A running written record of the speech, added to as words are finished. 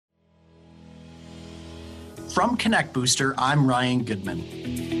From Connect Booster, I'm Ryan Goodman.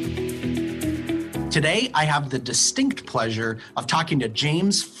 Today, I have the distinct pleasure of talking to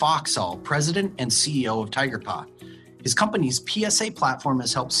James Foxall, President and CEO of TigerPaw. His company's PSA platform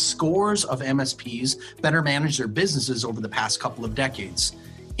has helped scores of MSPs better manage their businesses over the past couple of decades.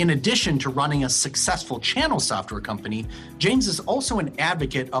 In addition to running a successful channel software company, James is also an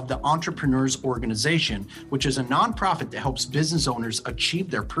advocate of the Entrepreneurs Organization, which is a nonprofit that helps business owners achieve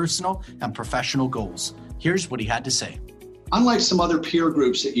their personal and professional goals. Here's what he had to say. Unlike some other peer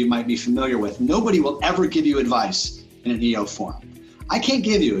groups that you might be familiar with, nobody will ever give you advice in an EO forum. I can't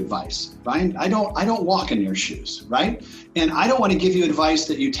give you advice, Ryan. I don't walk in your shoes, right? And I don't want to give you advice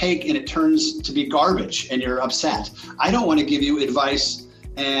that you take and it turns to be garbage and you're upset. I don't want to give you advice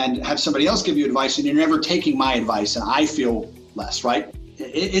and have somebody else give you advice and you're never taking my advice and I feel less, right?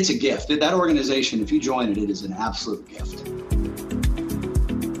 It's a gift. That organization, if you join it, it is an absolute gift.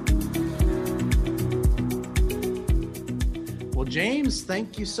 Well, James,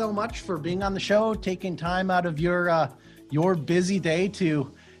 thank you so much for being on the show, taking time out of your busy day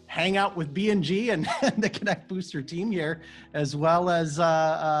to hang out with B&G and the Connect Booster team here, as well as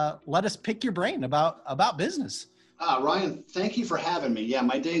let us pick your brain about business. Ryan, thank you for having me. Yeah,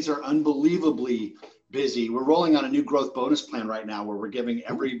 my days are unbelievably busy. We're rolling on a new growth bonus plan right now where we're giving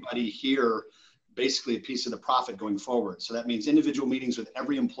everybody here basically a piece of the profit going forward. So that means individual meetings with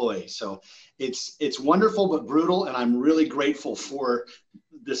every employee. So it's wonderful but brutal, and I'm really grateful for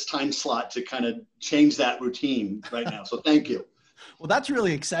this time slot to kind of change that routine right now. So thank you. Well, that's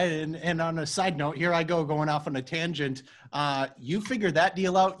really exciting. And on a side note, here I go going off on a tangent. You figured that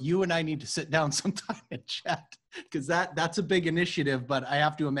deal out. You and I need to sit down sometime and chat, because that's a big initiative. But I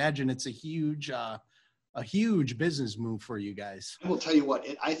have to imagine it's a huge business move for you guys. I will tell you what,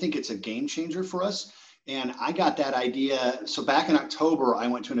 I think it's a game changer for us. And I got that idea. So back in October, I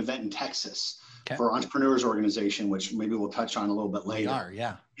went to an event in Texas for Entrepreneurs Organization, which maybe we'll touch on a little bit later. We are,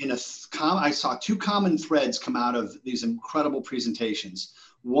 yeah. I saw two common threads come out of these incredible presentations.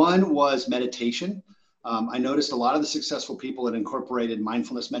 One was meditation. I noticed a lot of the successful people had incorporated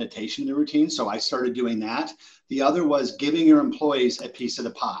mindfulness meditation in their routine, so I started doing that. The other was giving your employees a piece of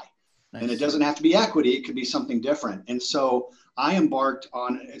the pie. Nice. And it doesn't have to be equity, it could be something different. And so I embarked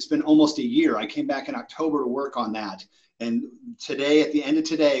on, it's been almost a year. I came back in October to work on that. And today, at the end of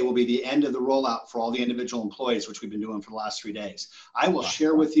today, will be the end of the rollout for all the individual employees, which we've been doing for the last 3 days. I will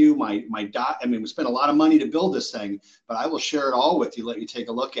share with you we spent a lot of money to build this thing, but I will share it all with you, let you take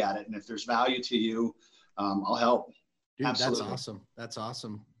a look at it. And if there's value to you, I'll help. Dude, absolutely. That's awesome. That's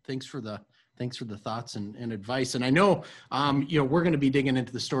awesome. Thanks for the thoughts and advice. And I know, we're going to be digging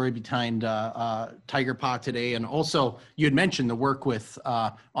into the story behind TigerPaw today. And also you had mentioned the work with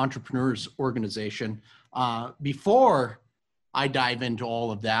Entrepreneurs Organization. Before I dive into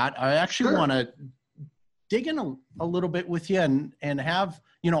all of that, I actually want to dig in a little bit with you and have,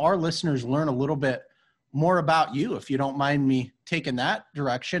 our listeners learn a little bit more about you, if you don't mind me taking that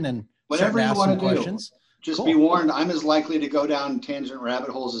direction and whatever you want to do. Questions. Just Cool. Be warned, I'm as likely to go down tangent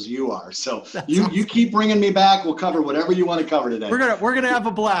rabbit holes as you are. So you keep bringing me back. We'll cover whatever you want to cover today. We're gonna have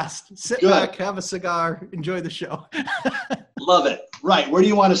a blast. Sit back, have a cigar, enjoy the show. Love it. Right. Where do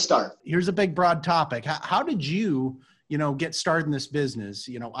you want to start? Here's a big, broad topic. How did you, get started in this business?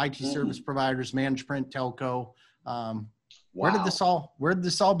 IT service providers, managed print, telco. Where did this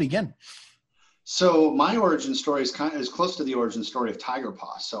all begin? So my origin story is close to the origin story of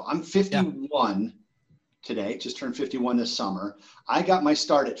TigerPaw. So I'm 51 today, just turned 51 this summer. I got my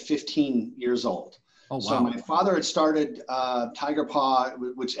start at 15 years old. Oh, wow. So my father had started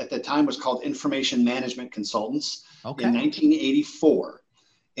TigerPaw, which at the time was called Information Management Consultants, in 1984.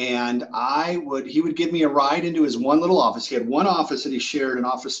 And he would give me a ride into his one little office. He had one office that he shared an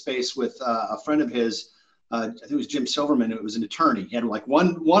office space with a friend of his. I think it was Jim Silverman. It was an attorney. He had like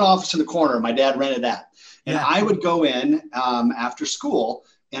one office in the corner. My dad rented that. And I would go in after school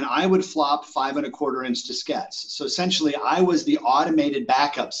and I would flop 5 1/4-inch diskettes. So essentially I was the automated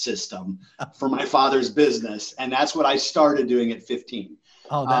backup system for my father's business. And that's what I started doing at 15.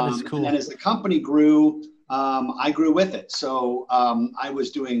 Oh, that is cool. And then as the company grew, I grew with it. So I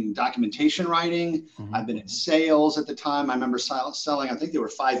was doing documentation writing. Mm-hmm. I've been in sales at the time. I remember selling, I think they were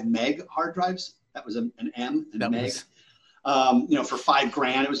 5 meg hard drives. That was an M and a meg. For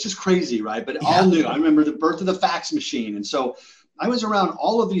 $5,000. It was just crazy, right? But all new. I remember the birth of the fax machine. And so I was around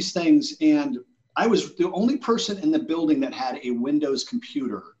all of these things, and I was the only person in the building that had a Windows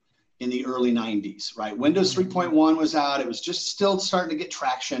computer in the early 90s, right? Windows 3.1 was out. It was just still starting to get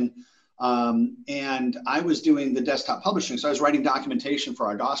traction. And I was doing the desktop publishing. So I was writing documentation for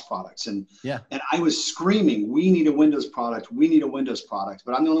our DOS products. And I was screaming, we need a Windows product. We need a Windows product.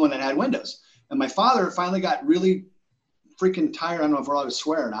 But I'm the only one that had Windows. And my father finally got really freaking tired. I don't know if we're allowed to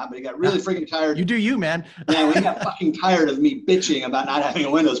swear or not, but he got really freaking tired. You do you, man. Yeah, he got fucking tired of me bitching about not having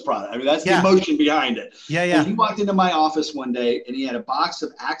a Windows product. I mean, that's the emotion behind it. Yeah, yeah. And he walked into my office one day and he had a box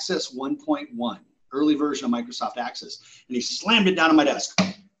of Access 1.1, early version of Microsoft Access. And he slammed it down on my desk.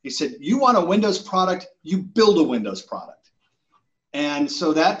 He said, you want a Windows product? You build a Windows product. And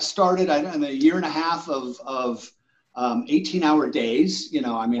so that started in a year and a half of 18-hour days. You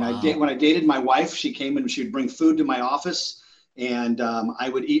know, I mean, wow. When I dated my wife, she came and she would bring food to my office, and I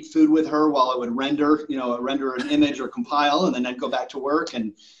would eat food with her while it would render an image or compile, and then I'd go back to work.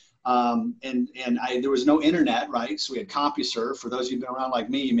 And there was no internet, right? So we had CompuServe. For those of you who've been around like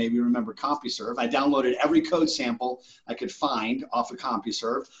me, you maybe remember CompuServe. I downloaded every code sample I could find off of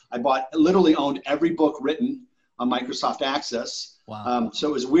CompuServe. I literally owned every book written on Microsoft Access. Wow. So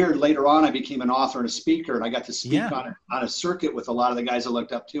it was weird. Later on, I became an author and a speaker, and I got to speak on a circuit with a lot of the guys I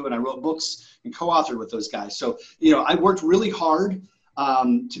looked up to, and I wrote books and co-authored with those guys. So, you know, I worked really hard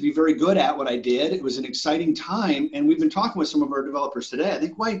to be very good at what I did. It was an exciting time, and we've been talking with some of our developers today. I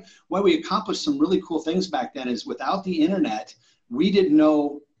think why we accomplished some really cool things back then is without the internet, we didn't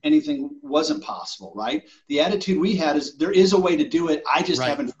know anything wasn't possible, right? The attitude we had is there is a way to do it. I just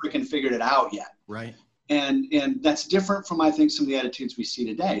haven't freaking figured it out yet. Right. And that's different from, I think, some of the attitudes we see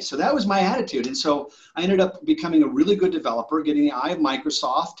today. So that was my attitude. And so I ended up becoming a really good developer, getting the eye of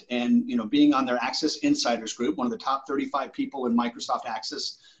Microsoft and, you know, being on their Access Insiders group, one of the top 35 people in Microsoft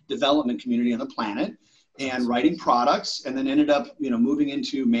Access development community on the planet, and writing products, and then ended up, you know, moving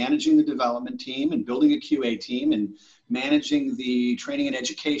into managing the development team and building a QA team and managing the training and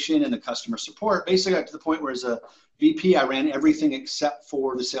education and the customer support. Basically got to the point where as a VP, I ran everything except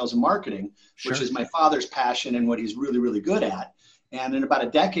for the sales and marketing, which is my father's passion and what he's really, really good at. And then about a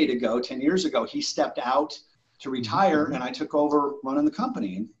decade ago, 10 years ago, he stepped out to retire, and I took over running the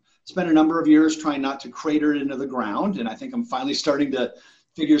company. And spent a number of years trying not to crater it into the ground. And I think I'm finally starting to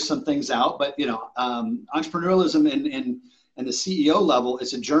figure some things out. But, you know, entrepreneurialism and the CEO level,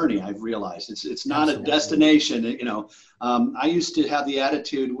 it's a journey, I've realized. It's not a destination. You know, I used to have the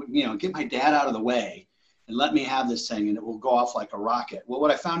attitude, you know, get my dad out of the way and let me have this thing and it will go off like a rocket. Well,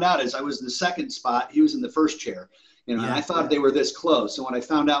 what I found out is I was in the second spot, he was in the first chair, you know, and I thought they were this close. And what I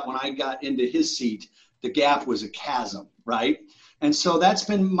found out when I got into his seat, the gap was a chasm, right? And so that's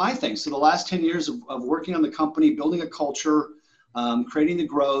been my thing. So the last 10 years of working on the company, building a culture, creating the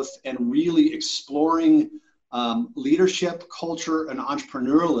growth, and really exploring leadership, culture, and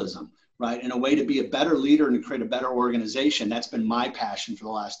entrepreneurialism, right? In a way to be a better leader and to create a better organization. That's been my passion for the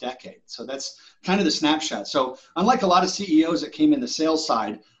last decade. So that's kind of the snapshot. So unlike a lot of CEOs that came in the sales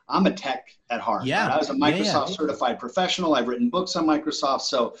side, I'm a tech at heart. Yeah. Right? I was a Microsoft certified professional. I've written books on Microsoft.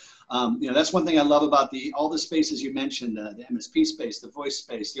 So, you know, that's one thing I love about all the spaces you mentioned, the MSP space, the voice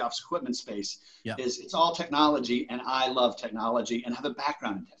space, the office equipment space, is it's all technology, and I love technology and have a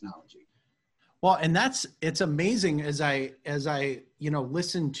background in technology. Well, and it's amazing as I, you know,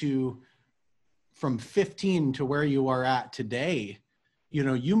 listen to from 15 to where you are at today, you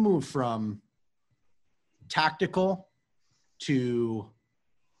know, you move from tactical to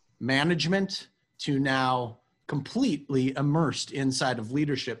management to now completely immersed inside of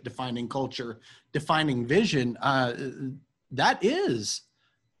leadership, defining culture, defining vision. That is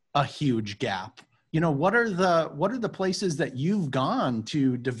a huge gap. You know, what are the places that you've gone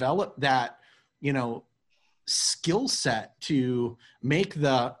to develop that, you know, skill set to make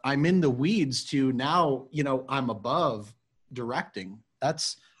I'm in the weeds to now, you know, I'm above directing?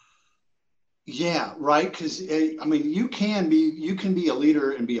 Yeah, right. Because I mean, you can be a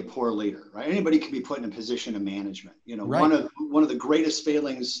leader and be a poor leader, right? Anybody can be put in a position of management. You know, one of the greatest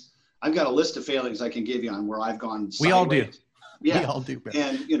failings. I've got a list of failings I can give you on where I've gone sideways. We all do. Yeah, we all do.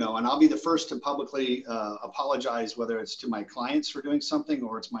 And you know, and I'll be the first to publicly apologize, whether it's to my clients for doing something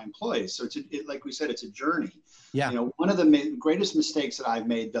or it's my employees. So like we said, it's a journey. Yeah. You know, one of the greatest mistakes that I've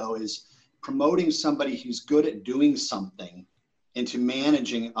made though is promoting somebody who's good at doing something into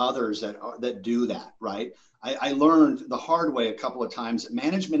managing others that do that, right? I learned the hard way a couple of times that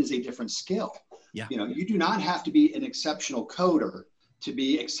management is a different skill. Yeah. You know, you do not have to be an exceptional coder to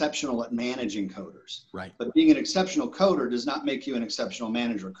be exceptional at managing coders. Right. But being an exceptional coder does not make you an exceptional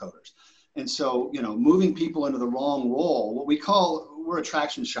manager of coders. And so, you know, moving people into the wrong role, we're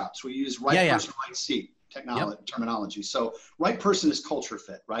attraction shops. We use person, right seat terminology. So right person is culture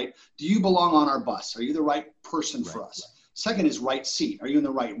fit, right? Do you belong on our bus? Are you the right person for us? Second is right seat. Are you in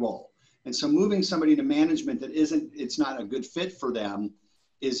the right role? And so moving somebody to management it's not a good fit for them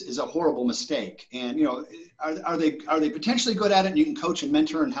is a horrible mistake. And, you know, are they potentially good at it and you can coach and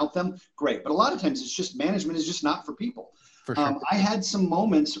mentor and help them? Great. But a lot of times it's just management is just not for people. For sure. I had some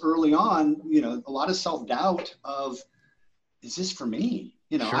moments early on, a lot of self-doubt of, is this for me?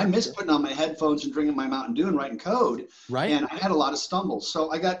 Sure. I miss putting on my headphones and drinking my Mountain Dew and writing code. Right. And I had a lot of stumbles. So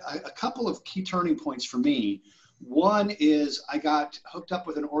I got a couple of key turning points for me. One is I got hooked up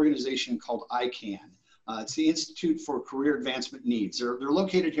with an organization called ICANN. It's the Institute for Career Advancement Needs. They're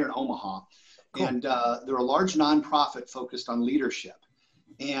located here in Omaha. Cool. And they're a large nonprofit focused on leadership.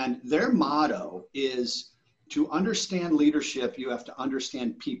 And their motto is, to understand leadership, you have to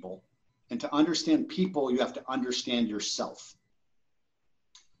understand people. And to understand people, you have to understand yourself.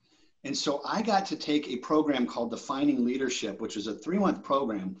 And so I got to take a program called Defining Leadership, which is a 3-month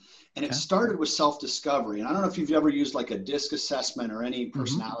program. And it started with self-discovery. And I don't know if you've ever used like a DISC assessment or any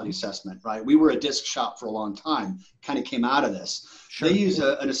personality assessment, right? We were a DISC shop for a long time, kind of came out of this. Sure. They use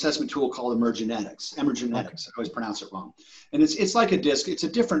an assessment tool called Emergenetics. I always pronounce it wrong. And it's like a DISC, it's a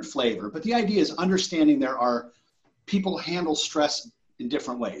different flavor. But the idea is understanding there are people handle stress in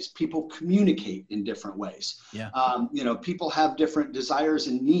different ways. People communicate in different ways. Yeah. People have different desires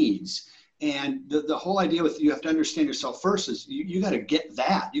and needs. And the whole idea with you have to understand yourself first is you got to get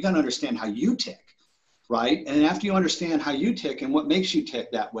that. You got to understand how you tick, right? And after you understand how you tick and what makes you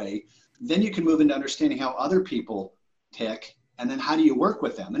tick that way, then you can move into understanding how other people tick. And then how do you work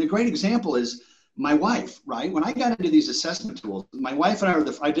with them? And a great example is my wife, right? When I got into these assessment tools, my wife and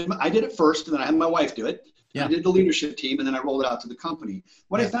I did it first, and then I had my wife do it. Yeah. I did the leadership team, and then I rolled it out to the company.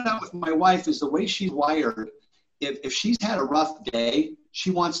 What I found out with my wife is the way she's wired, if she's had a rough day,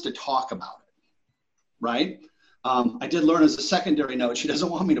 she wants to talk about it, right? I did learn as a secondary note, she doesn't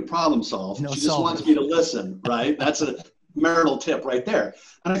want me to problem solve. She just wants me to listen, right? That's a marital tip right there.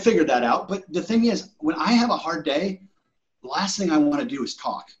 And I figured that out. But the thing is, when I have a hard day, the last thing I want to do is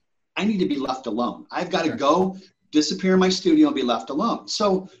talk. I need to be left alone. I've got to go disappear in my studio and be left alone.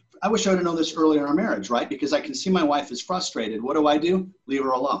 So I wish I would have known this earlier in our marriage, right? Because I can see my wife is frustrated. What do? Leave her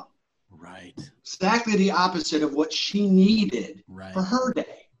alone. Right. Exactly the opposite of what she needed for her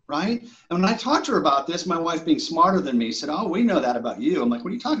day, right? And when I talked to her about this, my wife, being smarter than me, said, oh, we know that about you. I'm like, what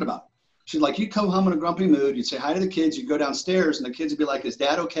are you talking about? She's like, you come home in a grumpy mood. You'd say hi to the kids. You'd go downstairs, and the kids would be like, is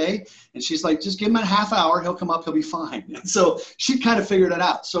Dad okay? And she's like, just give him a half hour. He'll come up. He'll be fine. And so she kind of figured it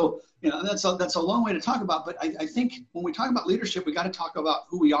out. So that's a long way to talk about, but I think when we talk about leadership, we got to talk about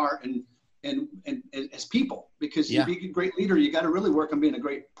who we are and as people, because to be a great leader, you got to really work on being a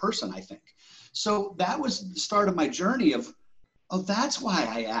great person, I think. So that was the start of my journey of, oh, that's why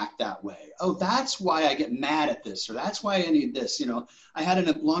I act that way. Oh, that's why I get mad at this, or that's why I need this. I had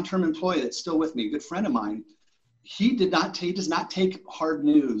a long-term employee that's still with me, a good friend of mine. He does not take hard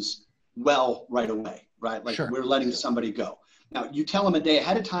news well right away, right? Like we're letting somebody go. Now, you tell him a day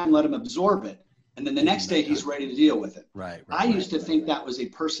ahead of time, let him absorb it, and then the next day he's ready to deal with it. I used to think that was a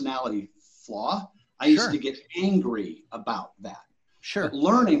personality flaw. I used to get angry about that. But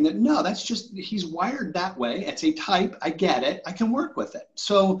learning that, no, that's just, he's wired that way. It's a type. I get it. I can work with it.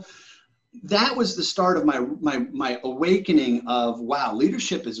 So that was the start of my awakening of, wow,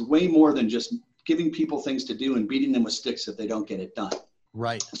 leadership is way more than just giving people things to do and beating them with sticks if they don't get it done.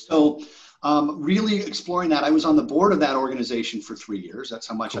 Right. So really exploring that. I was on the board of that organization for 3 years. That's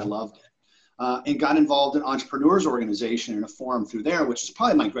how much I loved it. And got involved in Entrepreneurs Organization in a forum through there, which is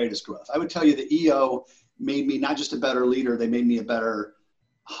probably my greatest growth. I would tell you the EO made me not just a better leader, they made me a better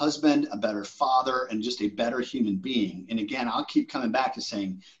husband, a better father, and just a better human being. And again, I'll keep coming back to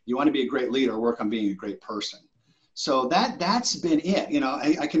saying, you want to be a great leader, work on being a great person. So that's been it.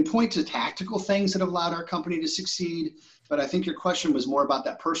 I can point to tactical things that have allowed our company to succeed, but I think your question was more about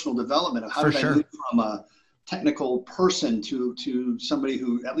that personal development of how did I move from a technical person to somebody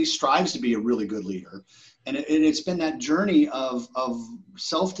who at least strives to be a really good leader. And it's been that journey of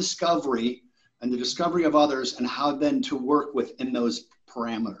self-discovery and the discovery of others and how then to work within those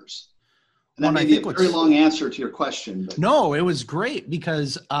parameters. And that may be a very long answer to your question. But. No, it was great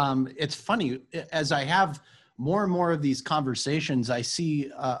because it's funny. As I have more and more of these conversations, I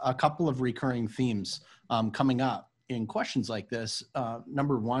see a couple of recurring themes coming up in questions like this.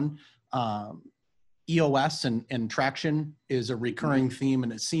 Number one, EOS and traction is a recurring theme,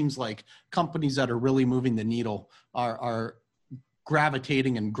 and it seems like companies that are really moving the needle are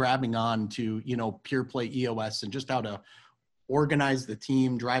gravitating and grabbing on to pure play EOS and just how to organize the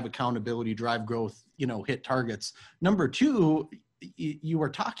team, drive accountability, drive growth, hit targets. Number two, you were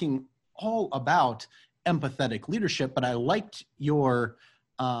talking all about empathetic leadership, but I liked your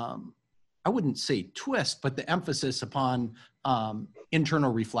I wouldn't say twist, but the emphasis upon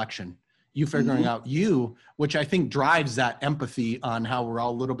internal reflection. You figuring out you, which I think drives that empathy on how we're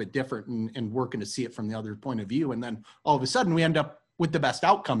all a little bit different and working to see it from the other point of view. And then all of a sudden we end up with the best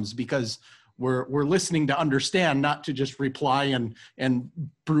outcomes because we're listening to understand, not to just reply and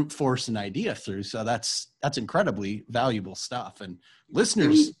brute force an idea through. So that's incredibly valuable stuff. And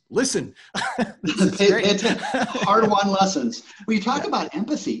listeners, listen. Hard-won lessons. When you talk about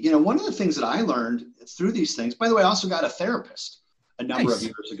empathy, you know, one of the things that I learned through these things, by the way, I also got a therapist a number of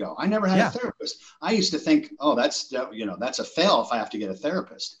years ago. I never had a therapist. I used to think, oh, that's a fail if I have to get a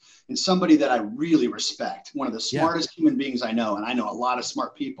therapist. And somebody that I really respect, one of the smartest human beings I know, and I know a lot of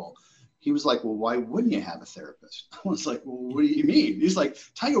smart people, he was like, well, why wouldn't you have a therapist? I was like, well, what do you mean? He's like,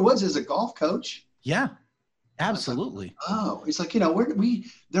 Tiger Woods is a golf coach. Yeah, absolutely. Like, oh, it's like, you know,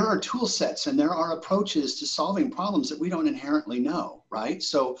 there are tool sets and there are approaches to solving problems that we don't inherently know, right?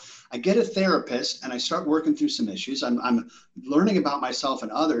 So I get a therapist and I start working through some issues. I'm learning about myself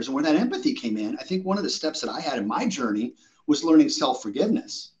and others. And when that empathy came in, I think one of the steps that I had in my journey was learning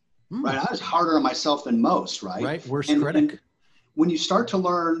self-forgiveness, right? I was harder on myself than most, right? Right, worst critic. And when you start to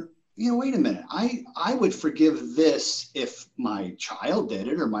learn, you know, wait a minute, I would forgive this if my child did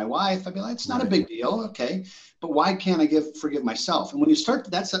it or my wife. I'd be like, it's not a big deal. Okay. But why can't I forgive myself? And when you start,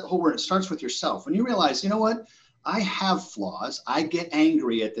 that's that whole word. It starts with yourself. When you realize, you know what, I have flaws. I get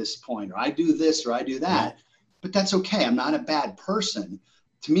angry at this point, or I do this, or I do that, but that's okay. I'm not a bad person.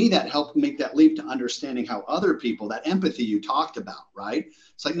 To me, that helped make that leap to understanding how other people, that empathy you talked about, right?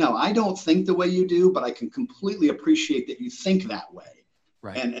 It's like, no, I don't think the way you do, but I can completely appreciate that you think that way.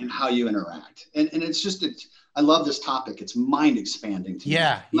 Right. And how you interact. And I love this topic. It's mind expanding to me.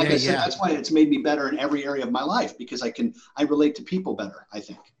 Like I said, that's why it's made me better in every area of my life, because I relate to people better, I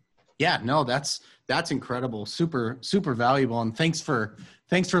think. Yeah, no, that's incredible. Super, super valuable. And thanks for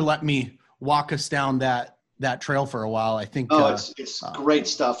letting me walk us down that trail for a while. I think it's great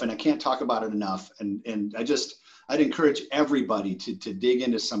stuff, and I can't talk about it enough. And I'd encourage everybody to dig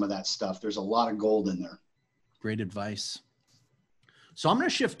into some of that stuff. There's a lot of gold in there. Great advice. So I'm going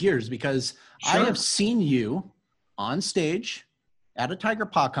to shift gears because I have seen you on stage at a Tiger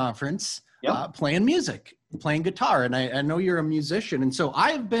Paw conference playing music, playing guitar. And I know you're a musician. And so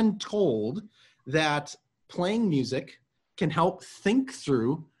I have been told that playing music can help think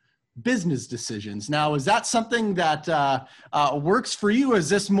through business decisions. Now, is that something that works for you? Is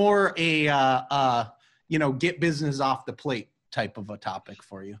this more a, get business off the plate type of a topic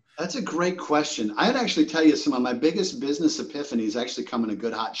for you? That's a great question. I'd actually tell you some of my biggest business epiphanies actually come in a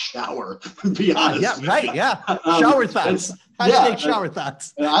good hot shower, to be honest. Yeah, right. Yeah. Shower thoughts. Hashtag shower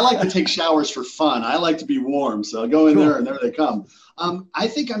thoughts. I like to take showers for fun. I like to be warm. So I go in there and there they come. I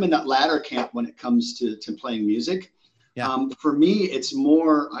think I'm in that latter camp when it comes to playing music. Yeah. For me, it's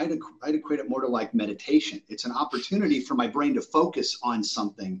more, I'd equate it more to like meditation. It's an opportunity for my brain to focus on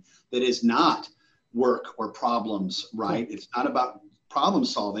something that is not work or problems, right? It's not about problem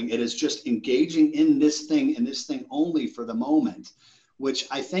solving. It is just engaging in this thing and this thing only for the moment, which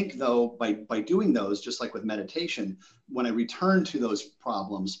I think though, by doing those, just like with meditation, when I return to those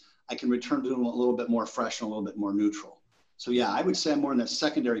problems, I can return to them a little bit more fresh and a little bit more neutral. So yeah, I would say I'm more in that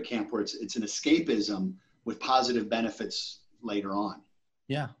secondary camp where it's an escapism with positive benefits later on.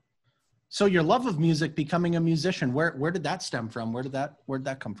 Yeah. So your love of music, becoming a musician, where did that stem from? Where did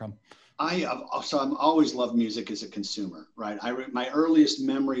that come from? So I'm always loved music as a consumer, right? My earliest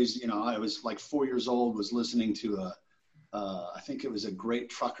memories, I was like 4 years old, was listening to I think it was a Great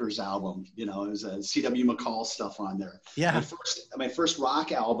Truckers album, it was a C.W. McCall stuff on there. Yeah. My first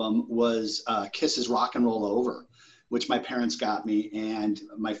rock album was Kiss's Rock and Roll Over, which my parents got me. And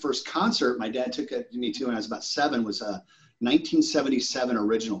my first concert, my dad took me to when I was about 7, was a 1977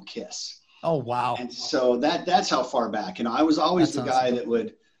 original Kiss. Oh, wow. And so that's how far back, I was always the guy that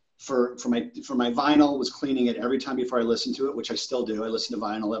would, for my vinyl, was cleaning it every time before I listened to it, which I still do. I listen to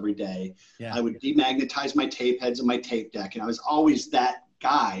vinyl every day. Yeah. I would demagnetize my tape heads and my tape deck. And I was always that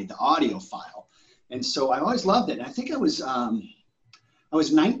guy, the audiophile. And so I always loved it. And I think I was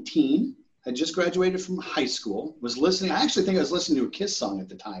 19. I just graduated from high school, was listening. I actually think I was listening to a Kiss song at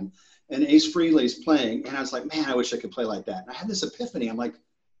the time, and Ace Frehley's playing. And I was like, man, I wish I could play like that. And I had this epiphany. I'm like,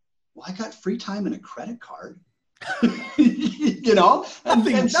 well, I got free time and a credit card.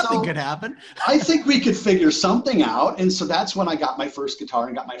 Nothing could happen. I think we could figure something out. And so that's when I got my first guitar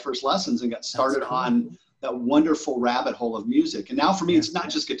and got my first lessons and got started on that wonderful rabbit hole of music. And now for me, it's not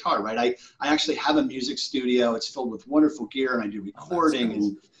just guitar, right? I actually have a music studio. It's filled with wonderful gear, and I do recording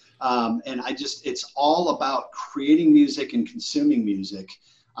and it's all about creating music and consuming music.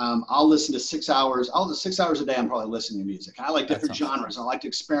 I'll listen to 6 hours. 6 hours a day, I'm probably listening to music. And I like different genres. I like to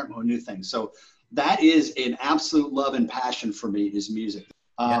experiment with new things. So that is an absolute love and passion for me, is music.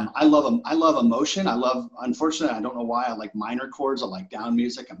 I love emotion. Unfortunately, I don't know why I like minor chords. I like down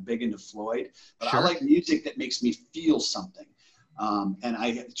music. I'm big into Floyd, but I like music that makes me feel something. And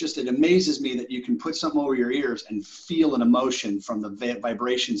it amazes me that you can put something over your ears and feel an emotion from the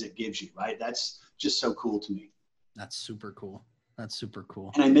vibrations it gives you, right? That's just so cool to me. That's super cool. That's super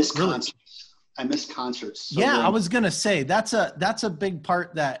cool. And I miss concerts. I miss concerts. So I was going to say that's a big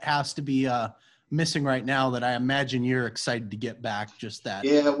part that has to be missing right now that I imagine you're excited to get back. Just that.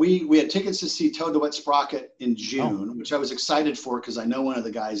 Yeah, we had tickets to see Toad the Wet Sprocket in June, which I was excited for because I know one of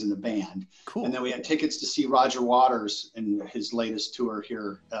the guys in the band. Cool. And then we had tickets to see Roger Waters in his latest tour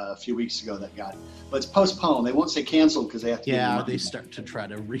here a few weeks ago but it's postponed. They won't say canceled because they have to. Yeah, they start to try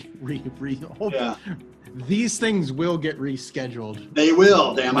to Yeah. These things will get rescheduled. They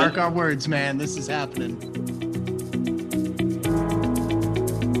will, damn it. Mark our words, man. This is happening.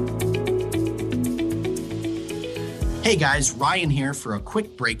 Hey guys, Ryan here for a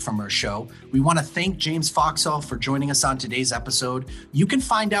quick break from our show. We want to thank James Foxall for joining us on today's episode. You can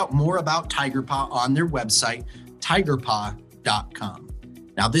find out more about TigerPaw on their website, tigerpaw.com.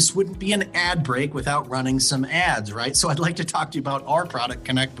 Now, this wouldn't be an ad break without running some ads, right? So I'd like to talk to you about our product,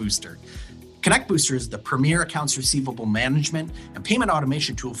 Connect Booster. Connect Booster is the premier accounts receivable management and payment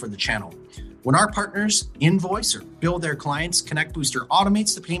automation tool for the channel. When our partners invoice or bill their clients, Connect Booster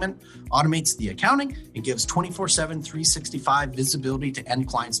automates the payment, automates the accounting, and gives 24/7, 365 visibility to end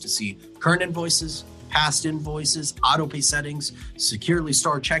clients to see current invoices, past invoices, auto pay settings, securely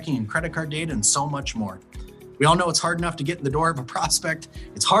stored checking and credit card data, and so much more. We all know it's hard enough to get in the door of a prospect.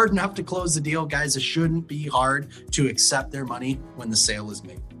 It's hard enough to close the deal. Guys, it shouldn't be hard to accept their money when the sale is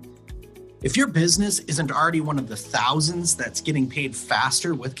made. If your business isn't already one of the thousands that's getting paid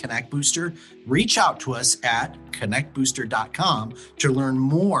faster with Connect Booster, reach out to us at connectbooster.com to learn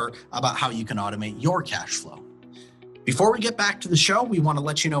more about how you can automate your cash flow. Before we get back to the show, we want to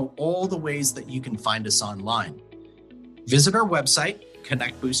let you know all the ways that you can find us online. Visit our website,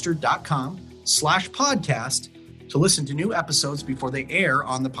 connectbooster.com/podcast, to listen to new episodes before they air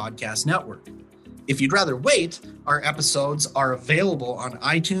on the podcast network. If you'd rather wait, our episodes are available on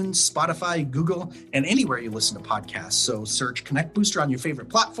iTunes, Spotify, Google, and anywhere you listen to podcasts. So search Connect Booster on your favorite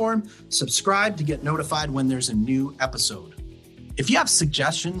platform, subscribe to get notified when there's a new episode. If you have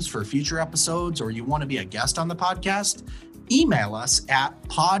suggestions for future episodes or you want to be a guest on the podcast, email us at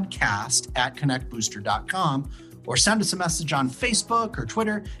podcast@connectbooster.com or send us a message on Facebook or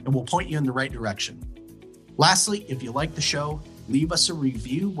Twitter and we'll point you in the right direction. Lastly, if you like the show, leave us a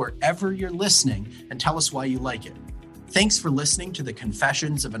review wherever you're listening and tell us why you like it. Thanks for listening to the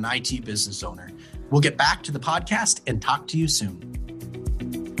Confessions of an IT Business Owner. We'll get back to the podcast and talk to you soon.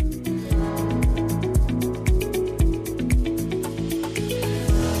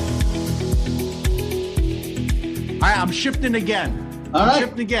 All right, I'm shifting again.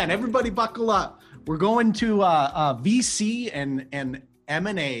 Shifting again. Everybody buckle up. We're going to VC and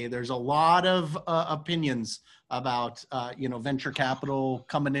M&A. There's a lot of opinions about venture capital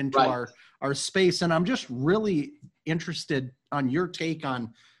coming into our space, and I'm just really interested on your take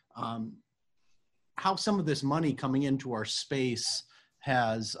on how some of this money coming into our space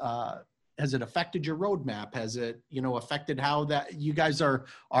has it affected your roadmap? Has it affected how that you guys are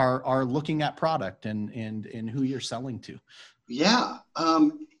looking at product and who you're selling to? Yeah,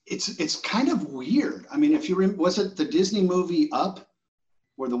 it's kind of weird. I mean, if you was it the Disney movie Up,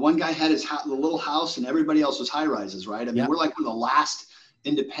 where the one guy had the little house and everybody else was high rises, right? I mean, we're like one of the last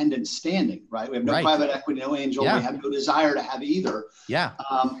independents standing, right? We have no private equity, no angel. We have no desire to have either. Yeah.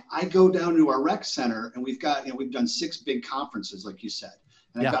 I go down to our rec center and we've done 6 big conferences, like you said.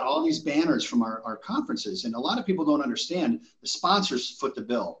 And I've got all these banners from our conferences. And a lot of people don't understand the sponsors foot the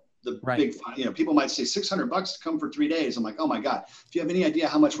bill. The big, people might say $600 to come for 3 days. I'm like, oh my God, if you have any idea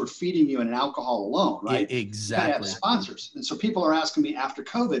how much we're feeding you in alcohol alone, right? Exactly. You gotta have sponsors. And so people are asking me after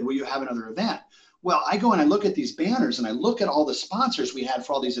COVID, will you have another event? Well, I go and I look at these banners and I look at all the sponsors we had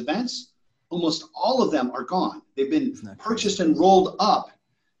for all these events. Almost all of them are gone. They've been purchased and rolled up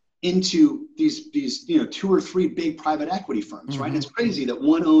into these 2 or 3 big private equity firms, right? And it's crazy that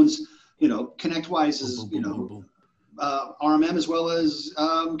one owns, ConnectWise is, RMM as well as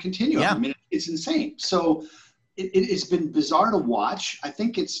Continuum. I mean, it's insane. So it's been bizarre to watch. I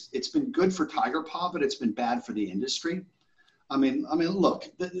think it's been good for TigerPaw, but it's been bad for the industry. I mean, look,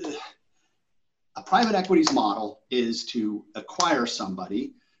 a private equity's model is to acquire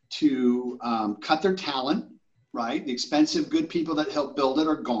somebody, to cut their talent, right? The expensive, good people that helped build it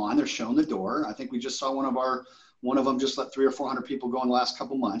are gone. They're shown the door. I think we just saw one of them just let 300 or 400 people go in the last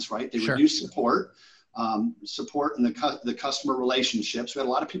couple months, right? They reduced support and the customer relationships. We had a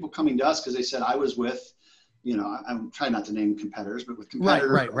lot of people coming to us because they said, I was with, I'm trying not to name competitors, but with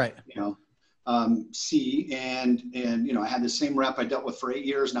competitors, right. see, and you know, I had the same rep I dealt with for 8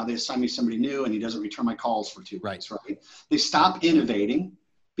 years. Now they assign me somebody new, and he doesn't return my calls for 2 weeks. Right? They stop innovating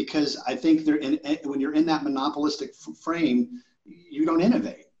because I think when you're in that monopolistic frame, you don't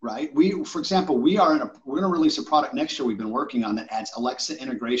innovate. Right? For example, we're going to release a product next year we've been working on that adds Alexa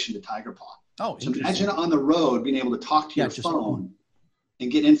integration to TigerPaw. Oh, so imagine on the road being able to talk to your phone and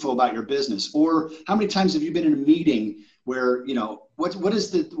get info about your business. Or how many times have you been in a meeting where, you know, what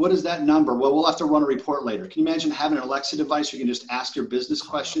is that number? Well, we'll have to run a report later. Can you imagine having an Alexa device where you can just ask your business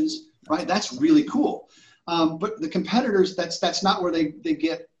questions? Right? That's really cool. But the competitors, that's not where they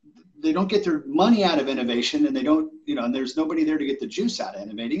don't get their money out of innovation, and they don't, you know, and there's nobody there to get the juice out of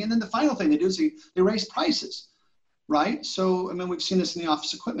innovating. And then the final thing they do is they raise prices, right? So, I mean, we've seen this in the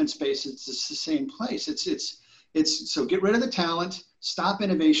office equipment space. It's the same place. So get rid of the talent, stop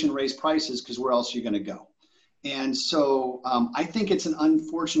innovation, raise prices, because where else are you going to go? And so I think it's an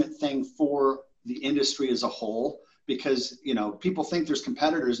unfortunate thing for the industry as a whole, because, you know, people think there's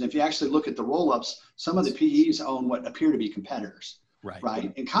competitors. And if you actually look at the roll-ups, some of the PEs own what appear to be competitors.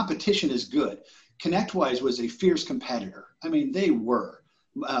 Right. And competition is good. ConnectWise was a fierce competitor. I mean, they were.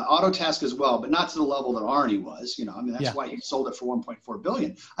 Autotask as well, but not to the level that Arnie was. You know, I mean, that's why he sold it for $1.4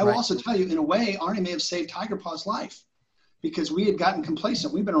 billion. I will also tell you, in a way, Arnie may have saved TigerPaw's life, because we had gotten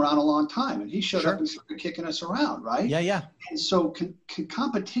complacent. We've been around a long time, and he showed up and started kicking us around, right? Yeah. And so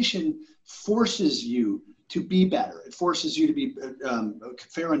competition forces you to be better. It forces you to be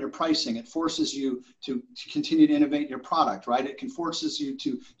fair on your pricing. It forces you to continue to innovate your product, right? It forces you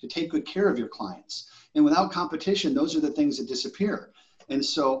to take good care of your clients. And without competition, those are the things that disappear. And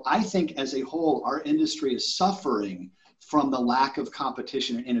so I think as a whole, our industry is suffering from the lack of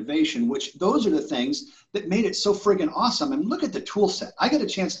competition and innovation, which those are the things that made it so friggin' awesome. And look at the tool set. I got a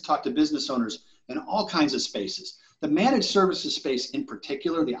chance to talk to business owners in all kinds of spaces. The managed services space in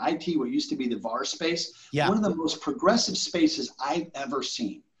particular, the IT, what used to be the VAR space, one of the most progressive spaces I've ever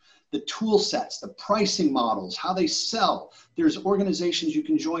seen. The tool sets, the pricing models, how they sell. There's organizations you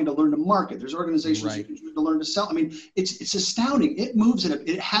can join to learn to market. There's organizations you can join to learn to sell. I mean, it's astounding. It moves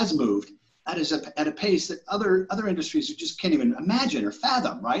it has moved at a pace that other industries just can't even imagine or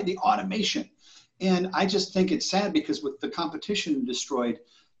fathom, right? The automation. And I just think it's sad, because with the competition destroyed,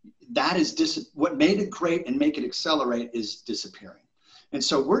 that is what made it great and make it accelerate is disappearing. And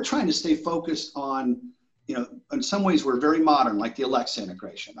so we're trying to stay focused on, you know, in some ways we're very modern, like the Alexa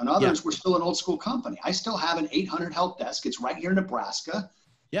integration. On others, we're still an old school company. I still have an 800 help desk. It's right here in Nebraska.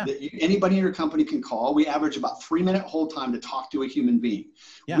 That anybody in your company can call. We average about 3-minute hold time to talk to a human being.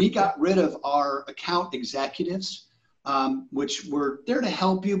 We got rid of our account executives, which were there to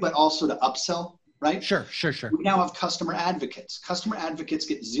help you, but also to upsell. Right? Sure. We now have customer advocates. Customer advocates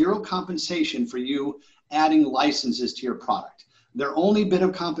get zero compensation for you adding licenses to your product. Their only bit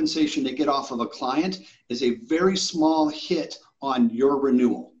of compensation they get off of a client is a very small hit on your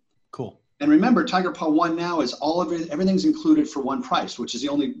renewal. Cool. And remember, TigerPaw One now is everything's included for one price, which is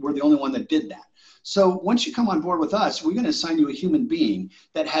we're the only one that did that. So once you come on board with us, we're going to assign you a human being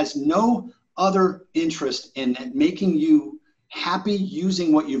that has no other interest in making you happy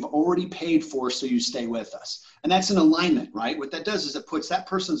using what you've already paid for, so you stay with us. And that's an alignment, right? What that does is it puts that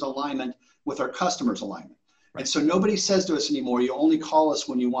person's alignment with our customer's alignment. And so nobody says to us anymore, you only call us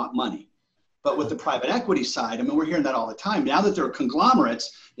when you want money. But with the private equity side, I mean, we're hearing that all the time. Now that they're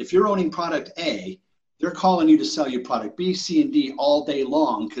conglomerates, if you're owning product A, they're calling you to sell you product B, C, and D all day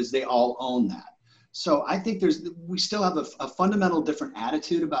long, because they all own that. So I think we still have a fundamental different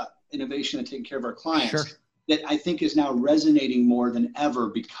attitude about innovation and taking care of our clients. That I think is now resonating more than ever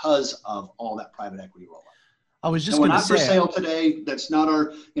because of all that private equity rollout. I was just going to say, we're not for sale today. That's not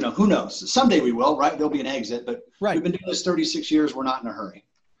our, you know, who knows? Someday we will, right? There'll be an exit, but we've been doing this 36 years. We're not in a hurry.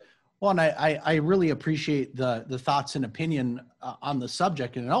 Well, and I really appreciate the thoughts and opinion on the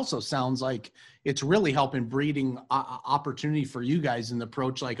subject. And it also sounds like it's really helping breeding opportunity for you guys in the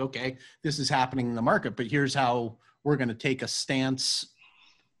approach, like, okay, this is happening in the market, but here's how we're going to take a stance.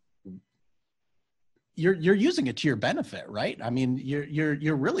 You're using it to your benefit, right? I mean,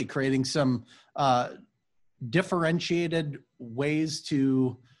 you're really creating some differentiated ways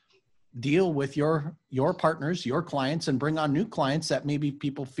to deal with your partners, your clients, and bring on new clients that maybe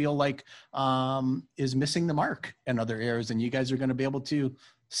people feel like is missing the mark in other areas. And you guys are going to be able to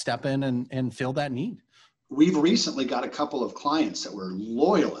step in and fill that need. We've recently got a couple of clients that were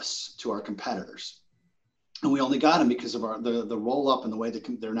loyalists to our competitors. And we only got them because of the roll up and the way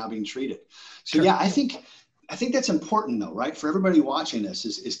they're now being treated. So I think that's important though, right? For everybody watching this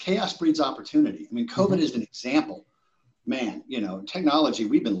is chaos breeds opportunity. I mean, COVID is an example. Man, you know, technology,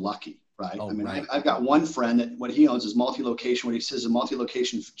 we've been lucky, right? Oh, I mean, right. I've got one friend that what he owns is multi-location, what he says is a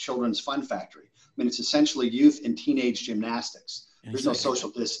multi-location children's fun factory. I mean, it's essentially youth and teenage gymnastics. There's no social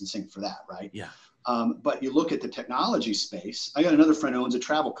distancing for that, right? Yeah. But you look at the technology space. I got another friend who owns a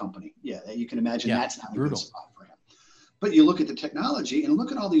travel company. Yeah, you can imagine that's not a good spot for him. But you look at the technology and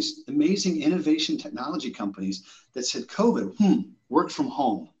look at all these amazing innovation technology companies that said COVID, work from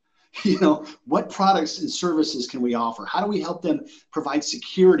home. You know, what products and services can we offer? How do we help them provide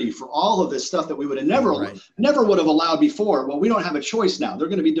security for all of this stuff that we would have never would have allowed before? Well, we don't have a choice now. There are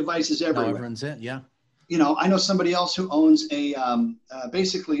going to be devices everywhere. No, everyone's in, yeah. You know, I know somebody else who owns a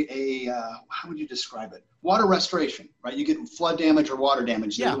basically a how would you describe it? Water restoration, right? You get flood damage or water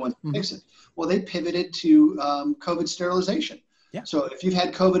damage. They're the ones who fix it. Well, they pivoted to COVID sterilization. Yeah. So if you've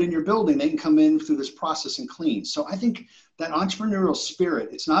had COVID in your building, they can come in through this process and clean. So I think that entrepreneurial spirit,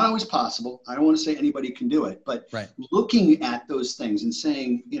 it's not always possible. I don't want to say anybody can do it, but looking at those things and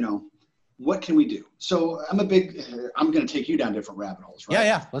saying, you know, what can we do? So I'm going to take you down different rabbit holes, right?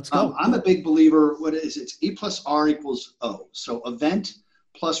 Yeah, let's go. I'm a big believer, it's E plus R equals O. So event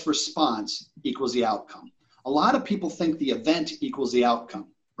plus response equals the outcome. A lot of people think the event equals the outcome,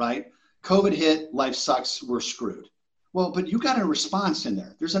 right? COVID hit, life sucks, we're screwed. Well, but you got a response in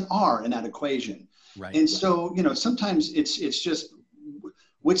there. There's an R in that equation. Right. And so, you know, sometimes it's just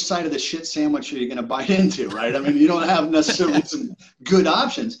which side of the shit sandwich are you going to bite into, right? I mean, you don't have necessarily some good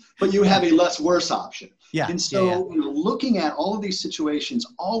options, but you have a less worse option. Yeah. And so you know, looking at all of these situations,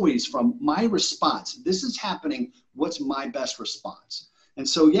 always from my response, this is happening, what's my best response? And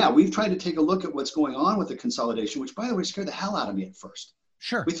so, yeah, we've tried to take a look at what's going on with the consolidation, which, by the way, scared the hell out of me at first.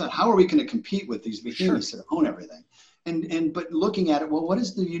 Sure. We thought, how are we going to compete with these behemoths that own everything? But looking at it, well, what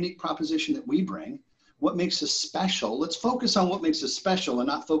is the unique proposition that we bring? What makes us special? Let's focus on what makes us special and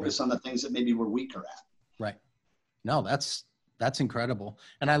not focus on the things that maybe we're weaker at. Right. No, that's incredible.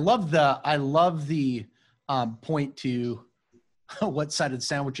 And I love the point to what side of the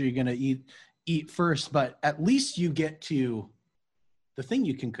sandwich are you going to eat first, but at least you get to the thing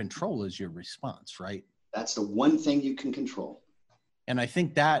you can control is your response, right? That's the one thing you can control. And I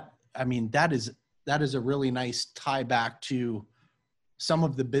think that is a really nice tie back to some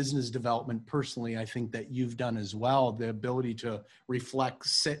of the business development personally, I think that you've done as well, the ability to reflect,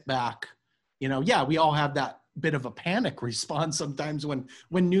 sit back, you know, yeah, we all have that bit of a panic response sometimes when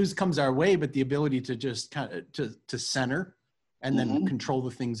news comes our way, but the ability to just kind of to center and then control the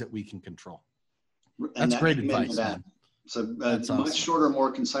things that we can control. That's great advice, man. It's a much shorter,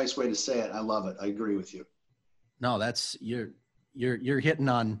 more concise way to say it. I love it. I agree with you. No, that's you're hitting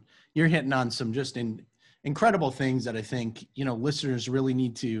on some just incredible things that I think, you know, listeners really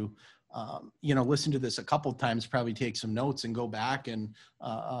need to, you know, listen to this a couple of times, probably take some notes and go back and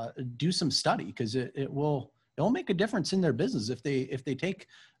do some study, because it'll make a difference in their business if they take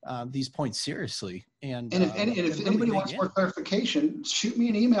these points seriously. And if anybody wants more clarification, shoot me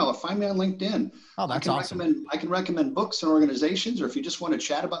an email or find me on LinkedIn. Oh, that's awesome. I can recommend books and organizations, or if you just want to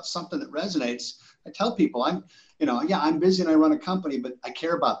chat about something that resonates, I tell people I'm busy and I run a company, but I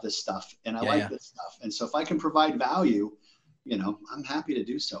care about this stuff and I like this stuff. And so if I can provide value, you know, I'm happy to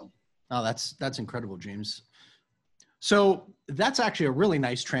do so. Oh, that's incredible, James. So that's actually a really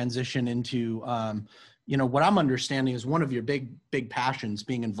nice transition into, you know, what I'm understanding is one of your big passions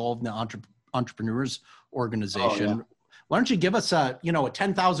being involved in the Entrepreneurs Organization. Oh, yeah. Why don't you give us a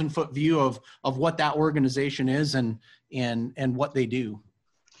 10,000 foot view of what that organization is and what they do?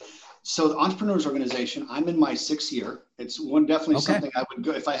 So the Entrepreneurs Organization, I'm in my 6th year. It's definitely something I would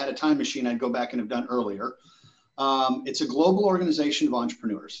go, if I had a time machine, I'd go back and have done earlier. It's a global organization of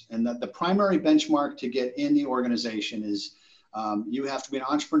entrepreneurs, and the primary benchmark to get in the organization is you have to be an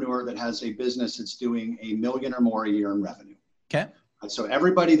entrepreneur that has a business that's doing $1 million or more a year in revenue. Okay. So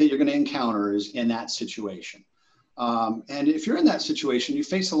everybody that you're going to encounter is in that situation. And if you're in that situation, you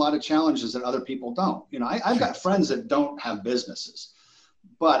face a lot of challenges that other people don't. You know, I've got friends that don't have businesses,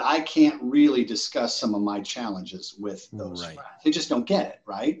 but I can't really discuss some of my challenges with those friends. They just don't get it,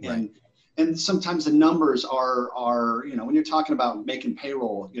 right? And sometimes the numbers are, you know, when you're talking about making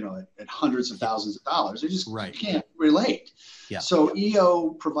payroll, you know, at hundreds of thousands of dollars, they just can't relate. Yeah. So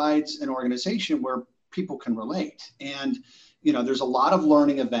EO provides an organization where people can relate. And, you know, there's a lot of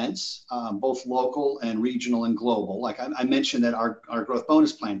learning events, both local and regional and global. Like I mentioned that our growth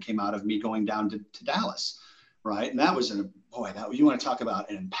bonus plan came out of me going down to Dallas, right? And that was you want to talk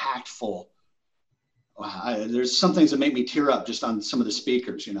about an impactful. There's some things that make me tear up just on some of the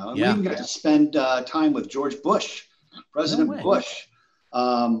speakers, you know. And we even got to spend time with George Bush, President Bush,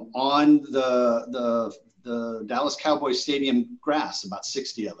 on the Dallas Cowboys Stadium grass, about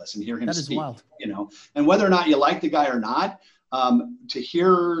 60 of us, and hear him speak. Wild. You know, and whether or not you like the guy or not, to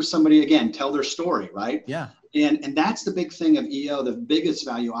hear somebody again tell their story, right? Yeah. And that's the big thing of EO. The biggest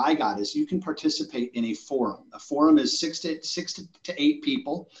value I got is you can participate in a forum. A forum is six to eight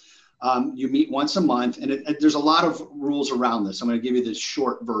people. You meet once a month, and there's a lot of rules around this. I'm going to give you the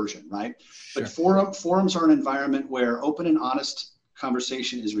short version, right? Sure. But forums are an environment where open and honest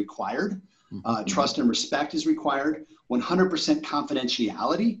conversation is required. Trust and respect is required. 100%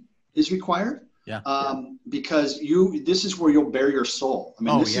 confidentiality is required. Yeah. Because this is where you'll bare your soul. I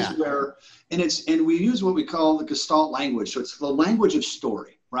mean, this is where, and we use what we call the Gestalt language. So it's the language of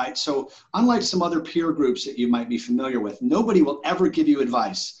story, right? So unlike some other peer groups that you might be familiar with, nobody will ever give you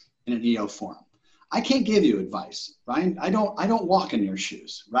advice in an EO forum. I can't give you advice, Ryan. I don't walk in your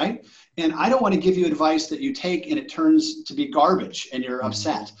shoes, right? And I don't want to give you advice that you take and it turns to be garbage and you're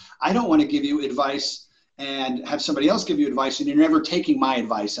upset. I don't want to give you advice and have somebody else give you advice and you're never taking my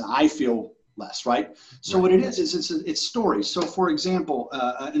advice and I feel less, right? So what it is it's stories. So for example,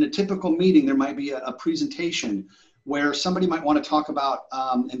 in a typical meeting, there might be a presentation where somebody might want to talk about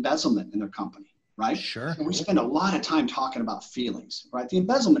embezzlement in their company, right? Sure. And we spend a lot of time talking about feelings, right? The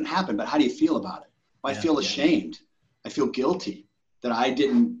embezzlement happened, but how do you feel about it? Well, I feel ashamed. I feel guilty that I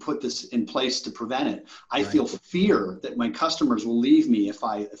didn't put this in place to prevent it. I feel fear that my customers will leave me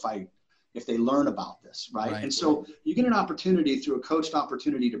if they learn about this, right? And so you get an opportunity through a coached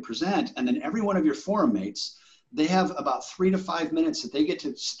opportunity to present, and then every one of your forum mates, they have about 3 to 5 minutes that they get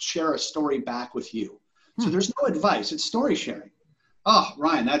to share a story back with you. So there's no advice, it's story sharing. Oh,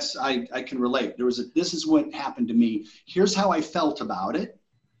 Ryan, I can relate. This is what happened to me. Here's how I felt about it.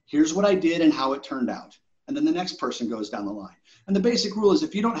 Here's what I did and how it turned out. And then the next person goes down the line. And the basic rule is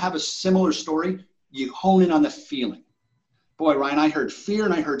if you don't have a similar story, you hone in on the feeling. Boy, Ryan, I heard fear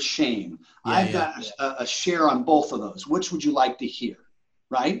and I heard shame. I've got a share on both of those. Which would you like to hear,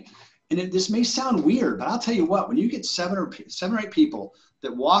 right? And this may sound weird, but I'll tell you what, when you get seven or eight people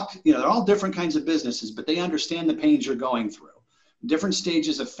that walk, they're all different kinds of businesses, but they understand the pains you're going through, different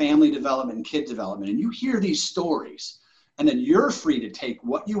stages of family development and kid development, and you hear these stories, and then you're free to take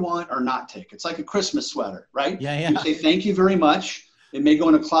what you want or not take. It's like a Christmas sweater, right? You say, thank you very much. It may go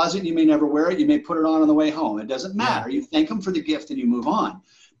in a closet and you may never wear it. You may put it on the way home. It doesn't matter. You thank them for the gift and you move on.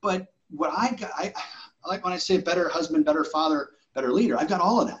 But what I like when I say better husband, better father, better leader, I've got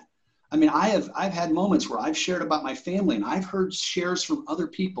all of that. I mean, I've had moments where I've shared about my family and I've heard shares from other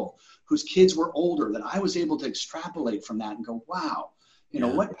people whose kids were older that I was able to extrapolate from that and go, wow,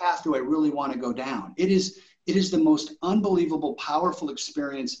 what path do I really want to go down? It is the most unbelievable, powerful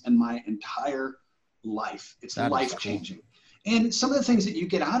experience in my entire life. It's life-changing. Cool. And some of the things that you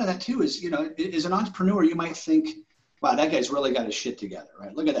get out of that too is, as an entrepreneur, you might think, wow, that guy's really got his shit together,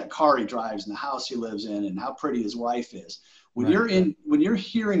 right? Look at that car he drives and the house he lives in and how pretty his wife is. When you're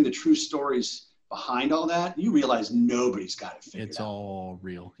hearing the true stories behind all that, you realize nobody's got it figured out. It's all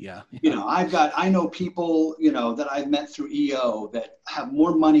real. Yeah. I know people, that I've met through EO that have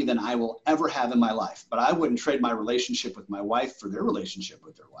more money than I will ever have in my life, but I wouldn't trade my relationship with my wife for their relationship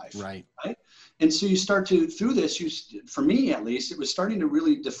with their wife. Right. And so you start to, through this, for me at least, it was starting to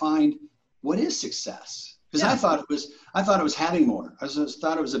really define what is success. Because I thought it was having more. I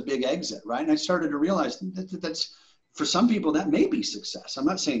thought it was a big exit, right? And I started to realize that's, for some people, that may be success. I'm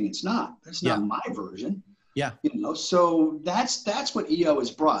not saying it's not. That's not my version. Yeah. So that's what EO has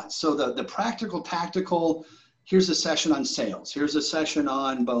brought. So the practical, tactical, here's a session on sales. Here's a session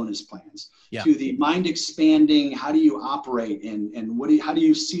on bonus plans. Yeah. To the mind expanding, how do you operate and how do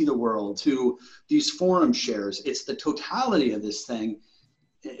you see the world, to these forum shares. It's the totality of this thing.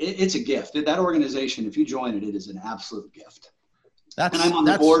 It's a gift. That organization, if you join it, it is an absolute gift. And I'm on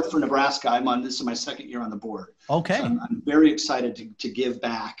the board for Nebraska. This is my second year on the board. Okay. So I'm very excited to give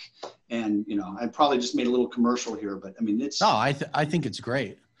back. And, I probably just made a little commercial here, but I mean, I think it's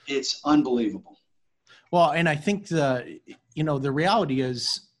great. It's unbelievable. Well, and I think the reality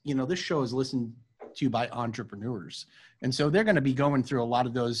is, this show is listened to by entrepreneurs. And so they're going to be going through a lot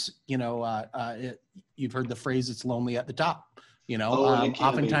of those, you've heard the phrase, it's lonely at the top,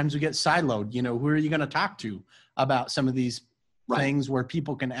 oftentimes we get siloed, who are you going to talk to about some of these things where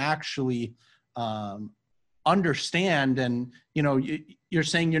people can actually understand. And, you're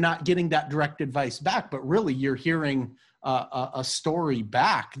saying you're not getting that direct advice back, but really you're hearing a story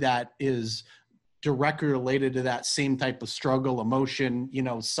back that is directly related to that same type of struggle, emotion,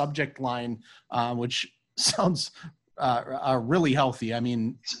 subject line, which sounds really healthy. I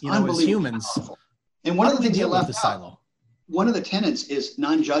mean, as humans. Powerful. And one of the things you left out, one of the tenets is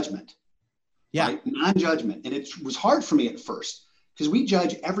non-judgment. Yeah. Right? Non-judgment. And it was hard for me at first because we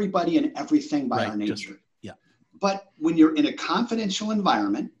judge everybody and everything by our nature. But when you're in a confidential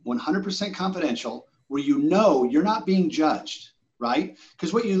environment, 100% confidential, where you know you're not being judged, right?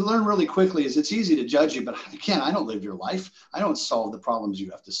 Because what you learn really quickly is it's easy to judge you, but again, I don't live your life. I don't solve the problems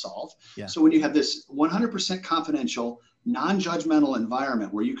you have to solve. Yeah. So when you have this 100% confidential, non-judgmental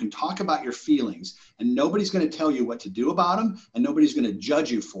environment where you can talk about your feelings and nobody's going to tell you what to do about them and nobody's going to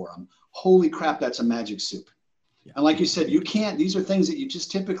judge you for them, holy crap, that's a magic soup. Yeah. And like you said, these are things that you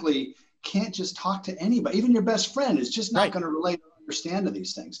just typically can't just talk to anybody. Even your best friend is just not going to relate or understand to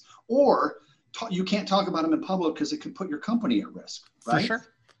these things. Or you can't talk about them in public because it could put your company at risk, right? For sure.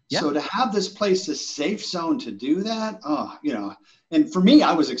 Yeah. So to have this place, this safe zone to do that, and for me,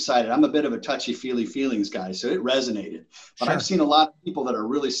 I was excited. I'm a bit of a touchy-feely feelings guy, so it resonated. But I've seen a lot of people that are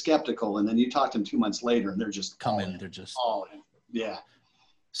really skeptical, and then you talk to them 2 months later, and they're just all in. Yeah.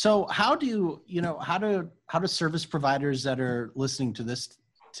 So how do service providers that are listening to this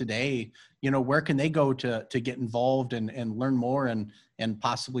today, where can they go to get involved and learn more and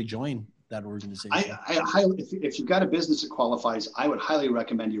possibly join that organization? If you've got a business that qualifies, I would highly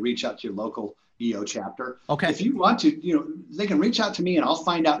recommend you reach out to your local EO chapter. Okay. If you want to, they can reach out to me and I'll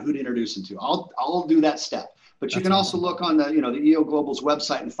find out who to introduce them to. I'll do that step. But you can also look on the EO Global's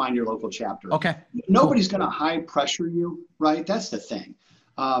website and find your local chapter. Okay. Nobody's going to high pressure you, right? That's the thing.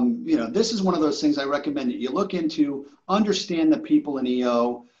 This is one of those things I recommend that you look into, understand the people in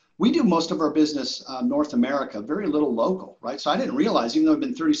EO. We do most of our business North America, very little local, right? So I didn't realize, even though I've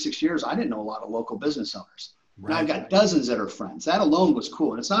been 36 years, I didn't know a lot of local business owners. Right. Now I've got dozens that are friends. That alone was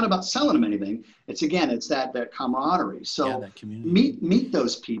cool. And it's not about selling them anything. It's that camaraderie. So that meet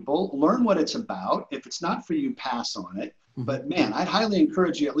those people, learn what it's about. If it's not for you, pass on it. Mm-hmm. But man, I'd highly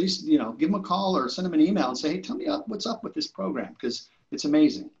encourage you at least, give them a call or send them an email and say, hey, tell me what's up with this program, because it's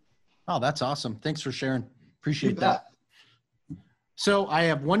amazing. Oh, that's awesome. Thanks for sharing. Appreciate that. So I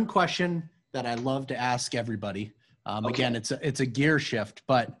have one question that I love to ask everybody. Again, it's a gear shift,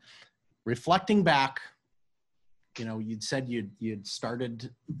 but reflecting back, you'd said you'd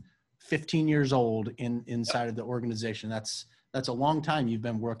started 15 years old inside of the organization. That's a long time you've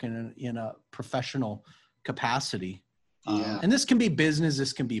been working in a professional capacity. And this can be business,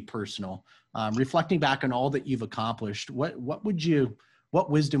 this can be personal. Reflecting back on all that you've accomplished, what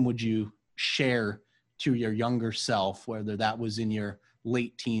wisdom would you share to your younger self, whether that was in your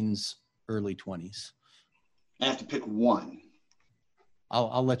late teens, early 20s? I have to pick one.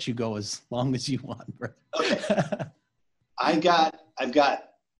 I'll let you go as long as you want. Okay. I've got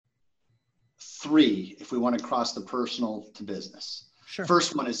three if we want to cross the personal to business. Sure.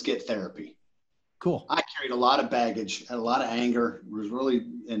 First one is get therapy. Cool. I carried a lot of baggage, had a lot of anger, was really,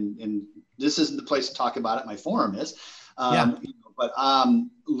 and this isn't the place to talk about it. My forum is, but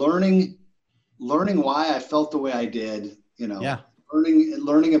learning why I felt the way I did,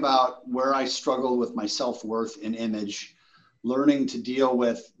 learning about where I struggled with my self-worth and image, learning to deal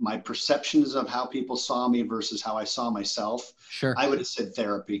with my perceptions of how people saw me versus how I saw myself. Sure. I would have said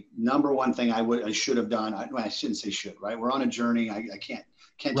therapy. Number one thing I should have done. I shouldn't say should, right? We're on a journey. I can't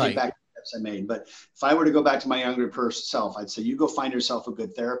take back the steps I made. But if I were to go back to my younger self, I'd say you go find yourself a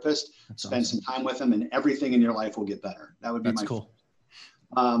good therapist, spend some time with them, and everything in your life will get better. That would be cool.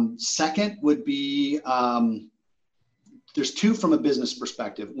 Second would be, there's two from a business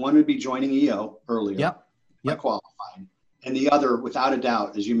perspective. One would be joining EO earlier. Yep. Qualifying. And the other, without a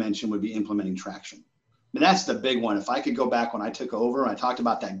doubt, as you mentioned, would be implementing traction. And that's the big one. If I could go back when I took over, I talked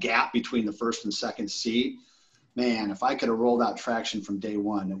about that gap between the first and second seat. Man, if I could have rolled out traction from day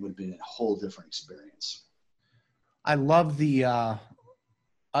one, it would have been a whole different experience. I love the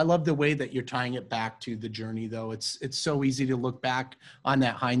way that you're tying it back to the journey, though. It's so easy to look back on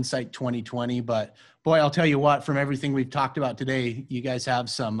that hindsight 2020, but boy, I'll tell you what, from everything we've talked about today, you guys have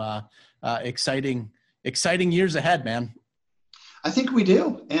some exciting years ahead, man. I think we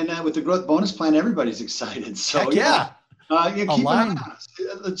do. And with the growth bonus plan, everybody's excited. So keep an eye on us.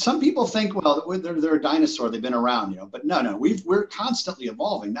 Some people think, well, they're a dinosaur. They've been around, but no, we're constantly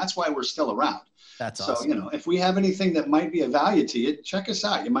evolving. That's why we're still around. That's awesome. So, if we have anything that might be of value to you, check us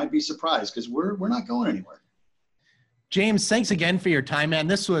out. You might be surprised because we're not going anywhere. James, thanks again for your time, man.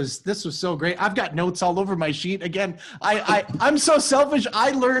 This was so great. I've got notes all over my sheet. Again, I'm so selfish.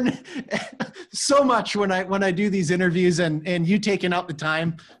 I learn so much when I do these interviews, and you taking out the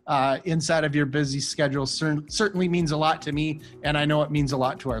time inside of your busy schedule certainly means a lot to me, and I know it means a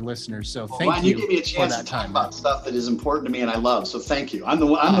lot to our listeners. So thank you. You give me a chance to talk about stuff that is important to me and I love. So thank you. I'm the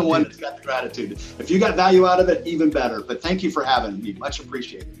one that's got the gratitude. If you got value out of it, even better. But thank you for having me. Much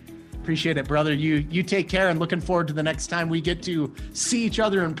appreciated. Appreciate it, brother. You take care, and looking forward to the next time we get to see each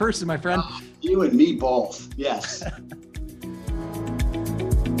other in person, my friend. You and me both. Yes.